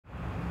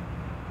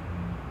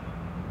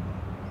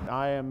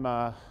I am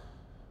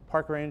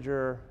Park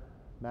Ranger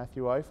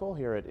Matthew Eiffel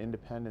here at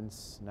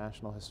Independence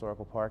National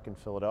Historical Park in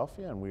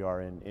Philadelphia, and we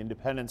are in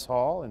Independence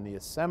Hall in the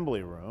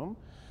Assembly Room.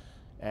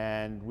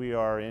 And we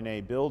are in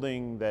a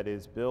building that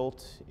is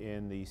built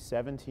in the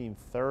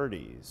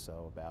 1730s,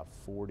 so about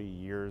 40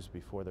 years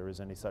before there is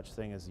any such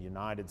thing as the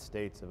United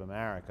States of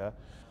America.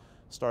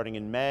 Starting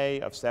in May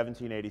of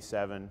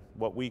 1787,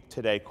 what we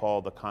today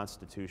call the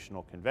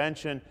Constitutional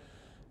Convention.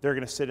 They're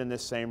going to sit in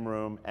this same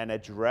room and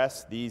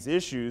address these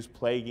issues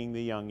plaguing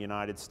the young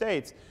United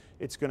States.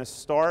 It's going to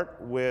start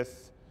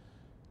with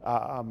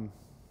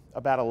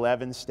about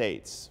 11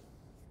 states.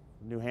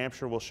 New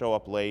Hampshire will show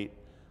up late.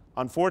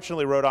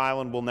 Unfortunately, Rhode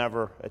Island will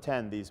never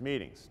attend these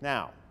meetings.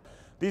 Now,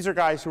 these are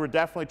guys who are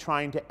definitely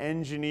trying to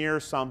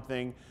engineer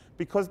something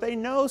because they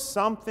know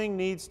something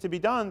needs to be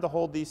done to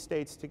hold these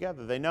states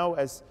together. They know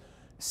as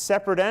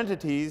separate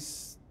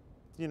entities,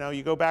 you know,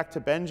 you go back to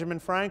Benjamin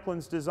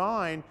Franklin's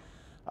design,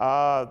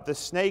 the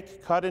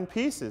snake cut in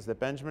pieces that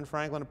Benjamin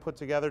Franklin had put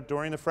together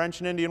during the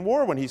French and Indian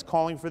War when he's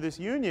calling for this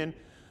union,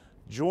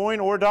 join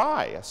or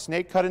die. A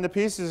snake cut into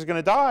pieces is going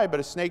to die, but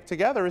a snake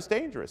together is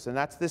dangerous. And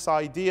that's this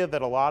idea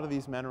that a lot of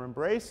these men are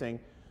embracing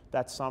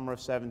that summer of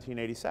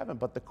 1787.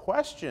 But the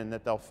question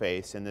that they'll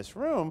face in this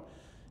room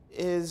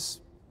is,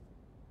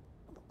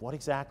 what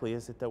exactly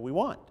is it that we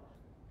want?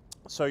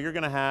 So you're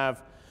going to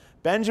have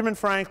Benjamin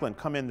Franklin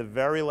come in the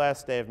very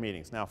last day of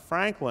meetings. Now,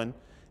 Franklin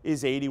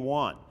is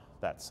 81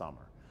 that summer.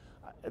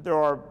 There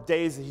are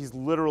days that he's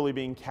literally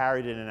being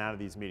carried in and out of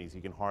these meetings. He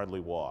can hardly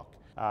walk.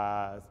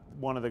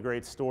 One of the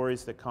great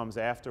stories that comes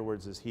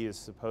afterwards is he is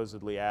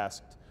supposedly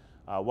asked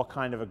what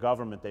kind of a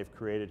government they've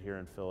created here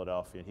in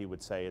Philadelphia, and he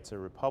would say, "It's a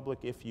republic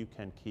if you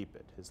can keep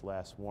it," his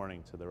last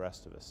warning to the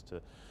rest of us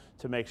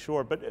to make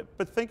sure.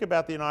 But think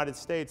about the United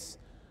States.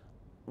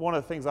 One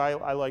of the things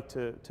I like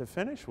to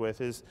finish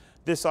with is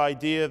this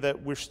idea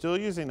that we're still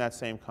using that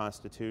same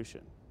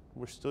Constitution.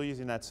 We're still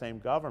using that same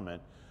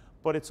government.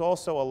 But it's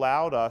also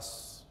allowed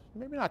us,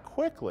 maybe not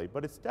quickly,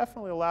 but it's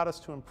definitely allowed us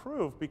to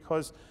improve,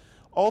 because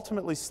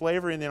ultimately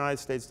slavery in the United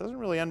States doesn't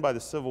really end by the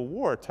Civil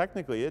War.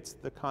 Technically, it's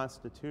the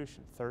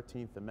Constitution,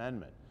 13th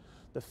Amendment.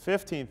 The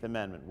 15th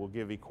Amendment will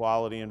give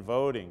equality in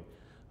voting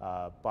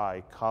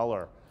by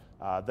color.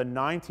 The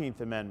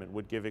 19th Amendment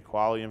would give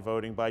equality in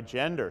voting by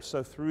gender.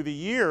 So through the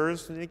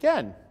years, and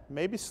again,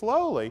 maybe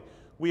slowly,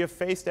 we have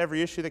faced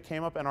every issue that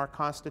came up, and our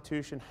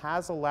Constitution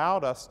has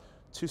allowed us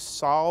to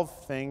solve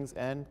things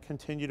and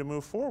continue to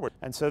move forward.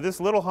 And so this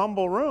little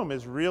humble room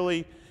is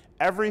really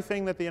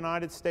everything that the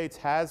United States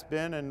has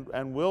been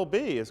and will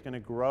be is going to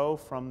grow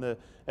from the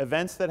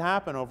events that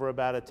happen over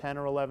about a 10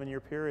 or 11 year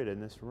period in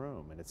this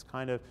room. And it's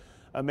kind of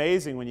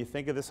amazing when you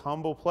think of this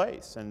humble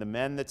place and the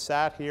men that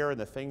sat here and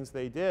the things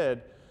they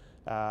did.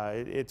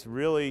 It's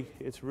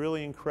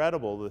really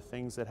incredible, the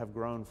things that have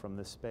grown from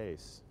this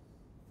space.